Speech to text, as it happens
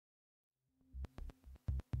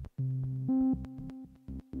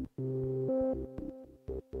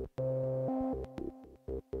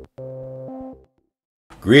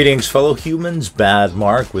Greetings fellow humans, Bad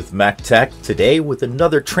Mark with Mech Tech, today with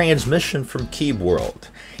another transmission from Keyworld.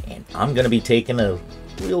 And I'm going to be taking a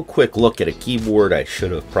real quick look at a keyboard I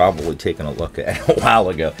should have probably taken a look at a while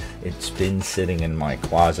ago. It's been sitting in my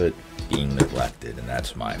closet being neglected, and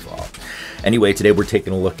that's my fault. Anyway, today we're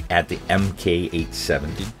taking a look at the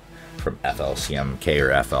MK870 from FL CMMK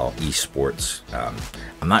or FL Esports.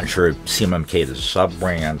 I'm not sure if CMMK is a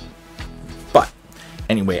sub-brand, but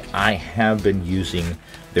anyway, I have been using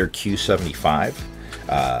their Q75,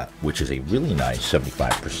 which is a really nice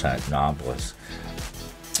 75% knobless,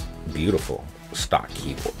 beautiful stock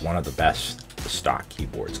keyboard. One of the best stock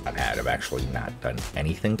keyboards I've had. I've actually not done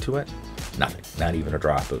anything to it. Nothing. Not even a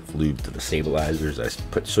drop of lube to the stabilizers. I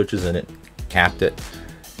put switches in it, capped it,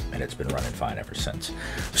 and it's been running fine ever since.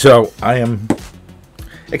 So I am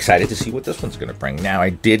excited to see what this one's going to bring. Now,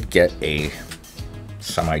 I did get a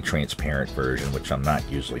semi-transparent version, which I'm not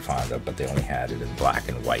usually fond of, but they only had it in black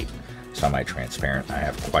and white semi-transparent. I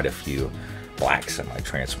have quite a few black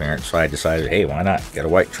semi-transparent, so I decided, hey, why not get a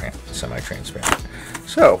white semi-transparent?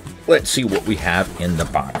 So let's see what we have in the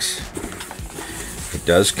box. It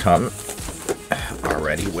does come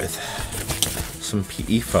already with some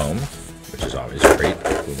PE foam, which is always great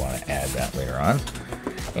if we want to add that later on,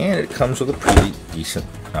 and it comes with a pretty decent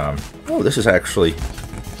oh, this is actually,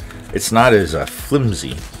 it's not as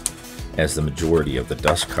flimsy as the majority of the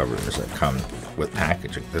dust covers that come with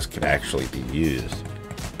packaging. This could actually be used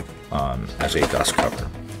as a dust cover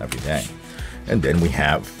every day. And then we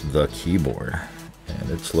have the keyboard, and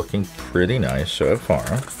it's looking pretty nice so far.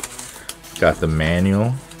 Got the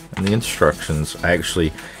manual and the instructions.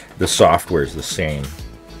 Actually, the software is the same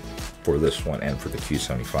for this one and for the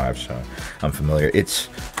Q75, so I'm familiar. It's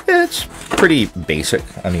pretty basic.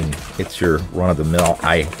 I mean, it's your run-of-the-mill.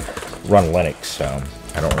 I run Linux, so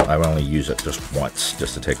I only use it just once,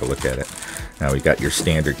 just to take a look at it. Now we got your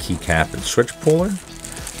standard keycap and switch puller,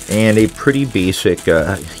 and a pretty basic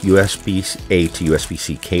USB-A to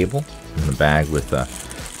USB-C cable in the bag with a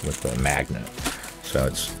magnet. So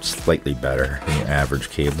it's slightly better than your average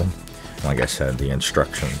cable. Like I said, the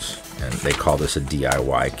instructions, and they call this a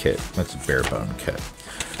DIY kit. It's a barebone kit.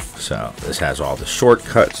 So this has all the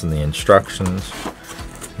shortcuts and the instructions.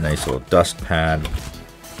 Nice little dust pad.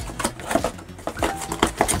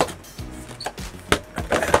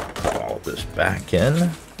 Put all this back in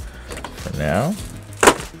for now.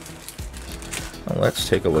 Well, let's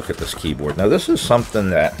take a look at this keyboard. Now this is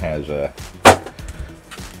something that has a,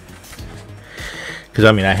 because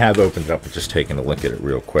I mean I have opened it up and just taken a look at it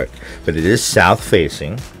real quick, but it is south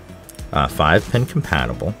facing, 5-pin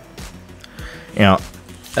compatible. Now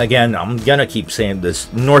again, I'm gonna keep saying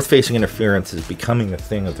this, north facing interference is becoming a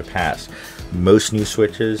thing of the past. Most new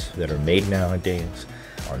switches that are made nowadays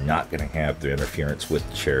are not gonna have the interference with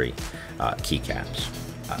cherry keycaps.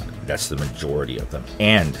 That's the majority of them.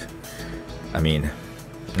 And I mean,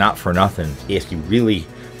 not for nothing, if you really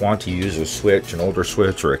want to use a switch, an older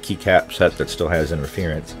switch, or a keycap set that still has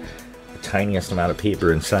interference, the tiniest amount of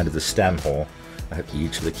paper inside of the stem hole at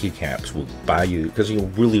each of the keycaps will buy you, because you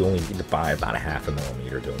really only need to buy about a 0.5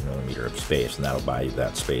 millimeter to 1 millimeter of space, and that'll buy you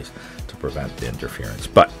that space to prevent the interference.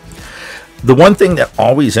 But the one thing that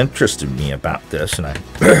always interested me about this, and I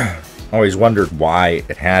always wondered why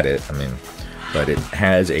it had it, I mean, but it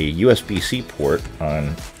has a USB-C port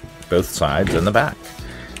on both sides and the back,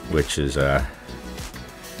 which is I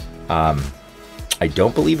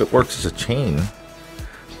don't believe it works as a chain,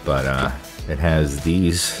 but it has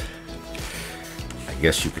these, I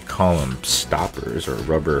guess you could call them stoppers or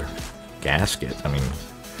rubber gasket. I mean,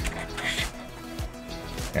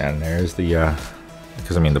 and there's the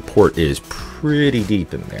because I mean the port is pretty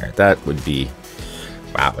deep in there. That would be,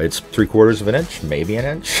 wow, it's 3/4 of an inch, maybe an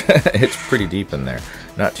inch. It's pretty deep in there.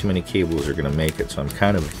 Not too many cables are going to make it, so I'm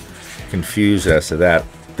kind of confused as to that.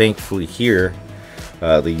 Thankfully here,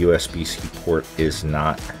 the USB-C port is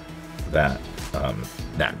not that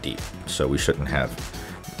deep, so we shouldn't have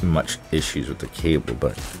much issues with the cable.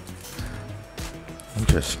 But I'm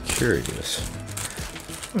just curious.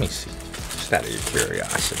 Let me see, just out of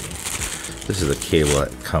curiosity. This is the cable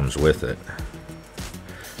that comes with it.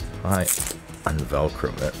 I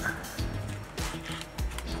unvelcro it.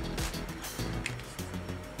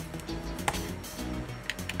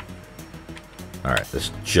 Alright, this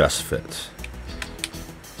just fits.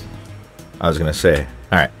 I was gonna say,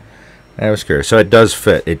 alright, I was curious. So it does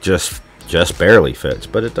fit. It just barely fits,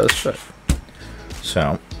 but it does fit.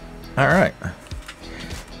 So, alright.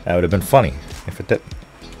 That would have been funny if it didn't.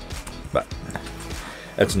 But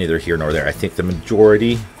that's neither here nor there. I think the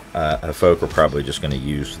majority folk are probably just going to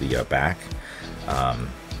use the back.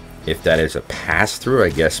 If that is a pass-through, I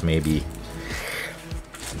guess maybe,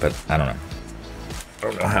 but I don't know. I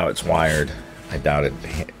don't know how it's wired. I doubt it.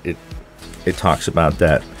 It talks about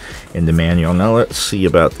that in the manual. Now let's see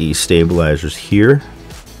about the stabilizers here.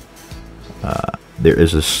 There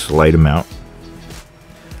is a slight amount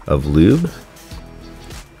of lube,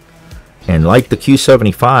 and like the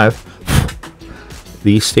Q75,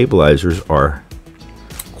 these stabilizers are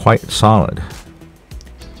quite solid.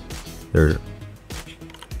 They're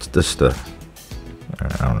just I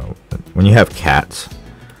don't know. When you have cats,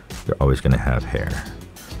 they're always going to have hair,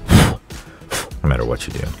 no matter what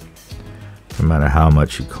you do. No matter how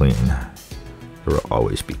much you clean, there will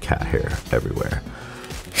always be cat hair everywhere.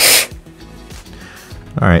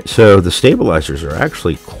 Alright, so the stabilizers are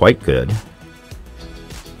actually quite good.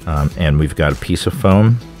 And we've got a piece of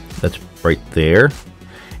foam that's right there.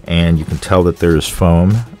 And you can tell that there's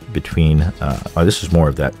foam between, oh, this is more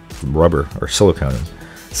of that rubber or silicone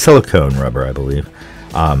rubber, I believe.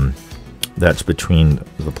 That's between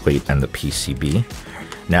the plate and the PCB.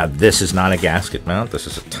 Now, this is not a gasket mount. This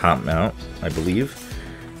is a top mount, I believe.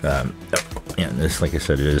 And this, like I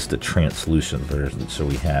said, it is the translucent version. So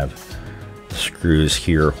we have screws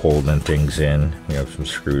here holding things in. We have some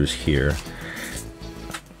screws here.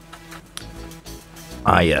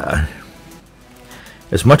 As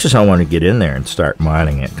much as I want to get in there and start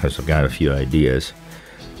modding it, because I've got a few ideas,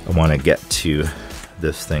 I want to get to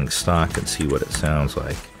this thing stock and see what it sounds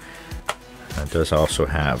like. It does also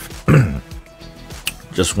have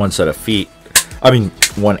just one set of feet. I mean,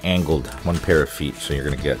 one pair of feet, so you're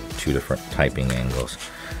going to get two different typing angles.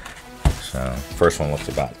 So, first one looks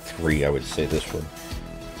about 3. I would say this one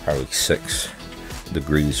probably 6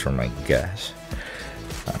 degrees from my guess.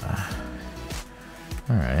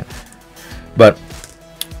 Alright. But,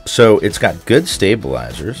 so it's got good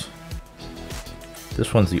stabilizers.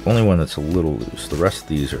 This one's the only one that's a little loose. The rest of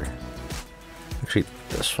these are, actually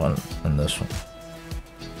this one and this one.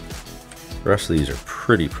 The rest of these are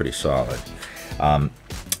pretty solid.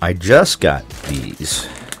 I just got these.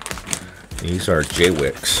 These are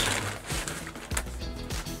Jwick's.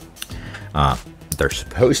 They're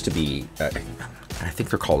supposed to be, I think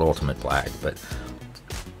they're called Ultimate Black, but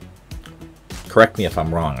correct me if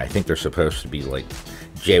I'm wrong. I think they're supposed to be like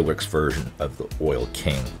Jwick's version of the Oil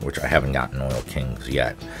King, which I haven't gotten Oil Kings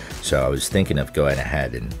yet. So I was thinking of going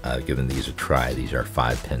ahead and giving these a try. These are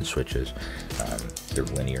 5-pin switches. They're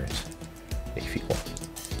linears. They feel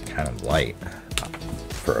kind of light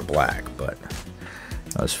for a black, but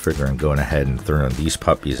I was figuring going ahead and throwing these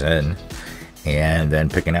puppies in and then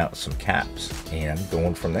picking out some caps and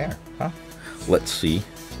going from there. Let's see.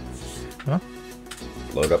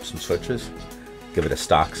 Load up some switches, give it a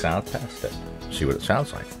stock sound test, and see what it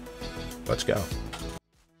sounds like. Let's go.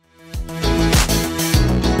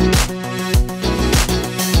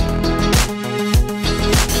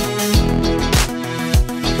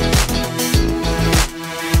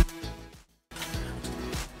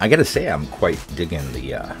 I gotta say, I'm quite digging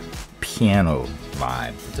the piano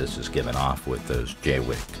vibe that this is giving off with those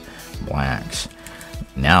Jwick Blacks.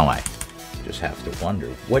 Now I just have to wonder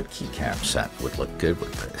what keycap set would look good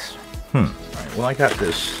with this. Alright, well, I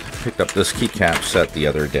picked up this keycap set the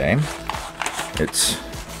other day. It's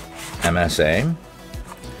MSA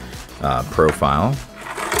profile.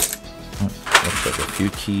 Looks like a few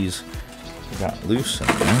keys got loose in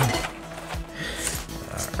there.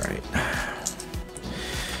 Alright.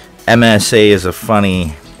 MSA is a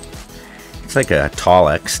funny, it's like a tall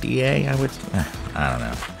XDA, I don't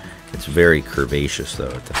know. It's very curvaceous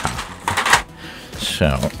though at the top.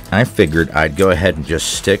 So I figured I'd go ahead and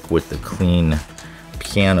just stick with the clean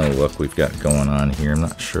piano look we've got going on here. I'm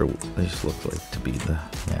not sure what these look like to be the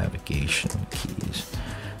navigation keys.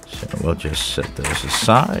 So we'll just set those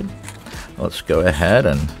aside. Let's go ahead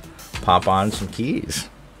and pop on some keys.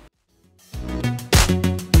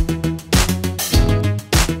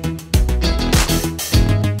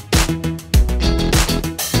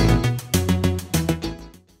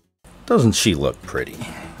 Doesn't she look pretty?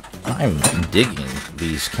 I'm digging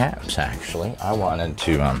these caps, actually. I wanted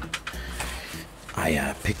to,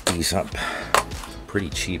 I picked these up pretty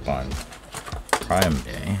cheap on Prime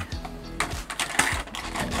Day.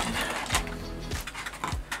 And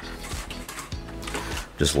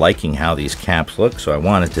just liking how these caps look, so I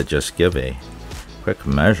wanted to just give a quick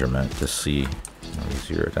measurement to see. Let me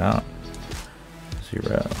zero it out.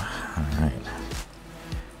 0. Alright.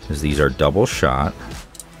 Because these are double shot.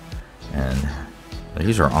 And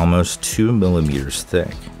these are almost 2 millimeters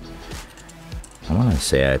thick. I want to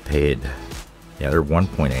say I paid, yeah, they're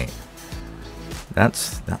 1.8.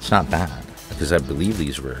 That's not bad. because I believe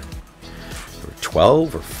these were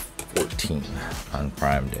 12 or 14 on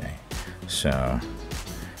Prime Day. So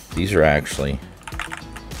these are actually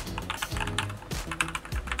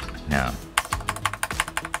now.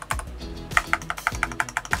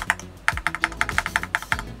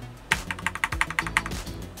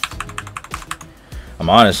 I'm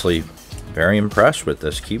honestly very impressed with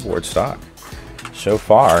this keyboard stock. So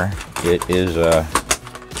far, it is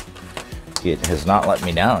it has not let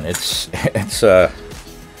me down. It's a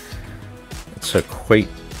quite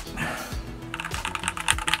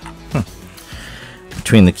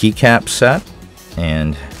between the keycap set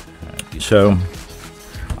and so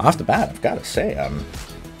off the bat, I've got to say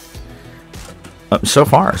so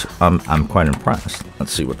far I'm quite impressed.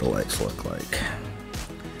 Let's see what the lights look like.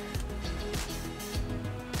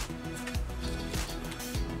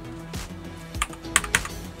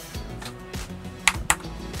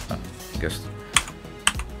 I guess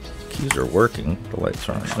the keys are working. The lights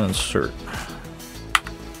aren't. Insert.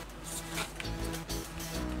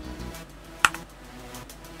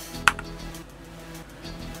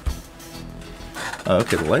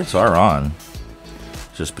 Okay, the lights are on.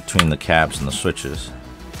 Just between the caps and the switches.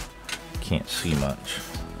 Can't see much.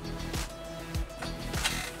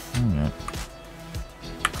 Alright.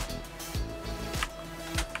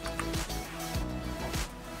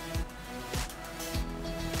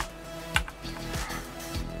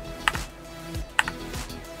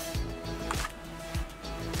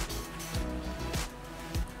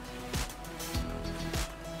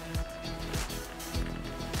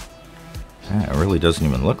 It really doesn't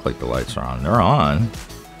even look like the lights are on. They're on.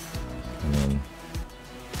 I mean,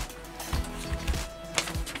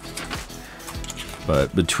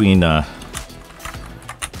 but between the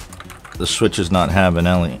switches not having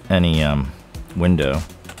any window,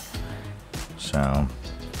 so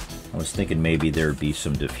I was thinking maybe there'd be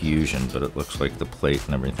some diffusion, but it looks like the plate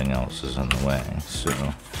and everything else is in the way.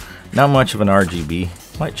 So not much of an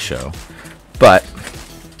RGB might show, but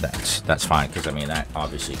that's fine, because I mean that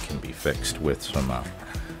obviously can be fixed with some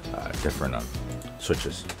different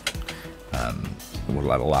switches. It will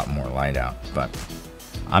let a lot more light out, but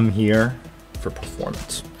I'm here for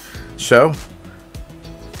performance. So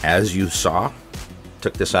as you saw,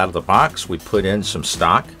 took this out of the box. We put in some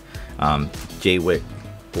stock Jwick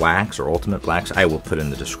Blacks or Ultimate Blacks. I will put in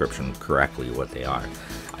the description correctly what they are.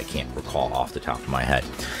 I can't recall off the top of my head,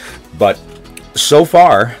 but so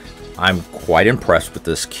far I'm quite impressed with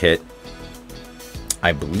this kit.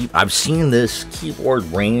 I believe I've seen this keyboard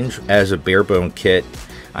range as a barebone kit.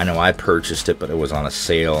 I know I purchased it, but it was on a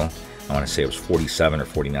sale. I want to say it was $47 or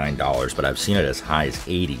 $49, but I've seen it as high as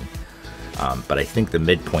 $80. But I think the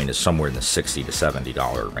midpoint is somewhere in the $60 to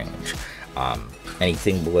 $70 range.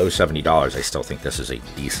 Anything below $70, I still think this is a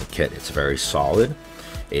decent kit. It's very solid.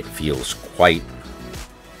 It feels quite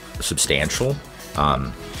substantial.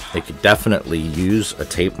 It could definitely use a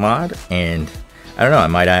tape mod, and I don't know, I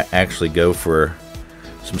might actually go for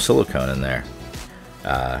some silicone in there.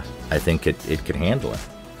 I think it could handle it.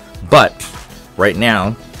 But right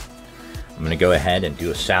now, I'm going to go ahead and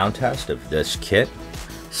do a sound test of this kit,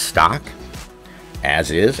 stock,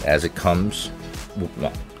 as it comes.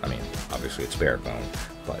 Well, I mean, obviously it's barebone,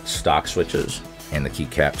 but stock switches and the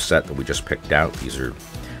keycap set that we just picked out. These are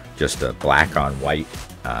just a black on white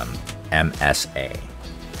MSA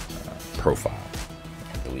profile,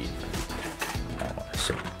 I believe. I want to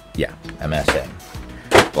see. Yeah,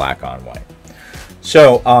 MSA, black on white.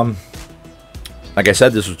 So, like I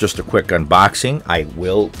said, this was just a quick unboxing. I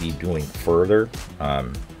will be doing further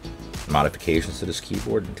modifications to this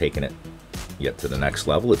keyboard and taking it yet to the next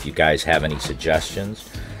level. If you guys have any suggestions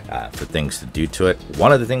for things to do to it,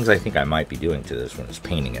 one of the things I think I might be doing to this one is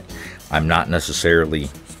painting it. I'm not necessarily,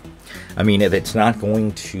 I mean, if it's not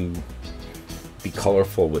going to be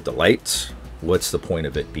colorful with the lights, what's the point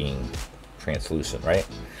of it being translucent, right?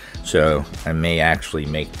 So I may actually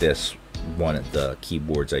make this one of the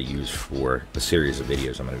keyboards I use for a series of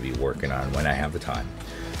videos I'm going to be working on when I have the time,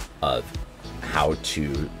 of how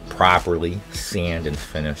to properly sand and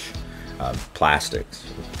finish plastics,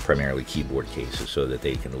 primarily keyboard cases, so that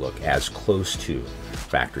they can look as close to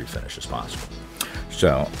factory finish as possible.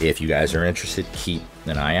 So if you guys are interested, keep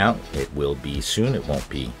an eye out. It will be soon. It won't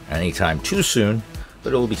be anytime too soon,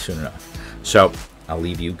 but it will be soon enough. So I'll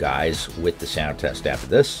leave you guys with the sound test after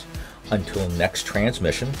this. Until next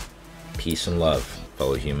transmission, peace and love,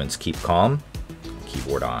 fellow humans. Keep calm,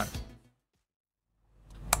 keyboard on.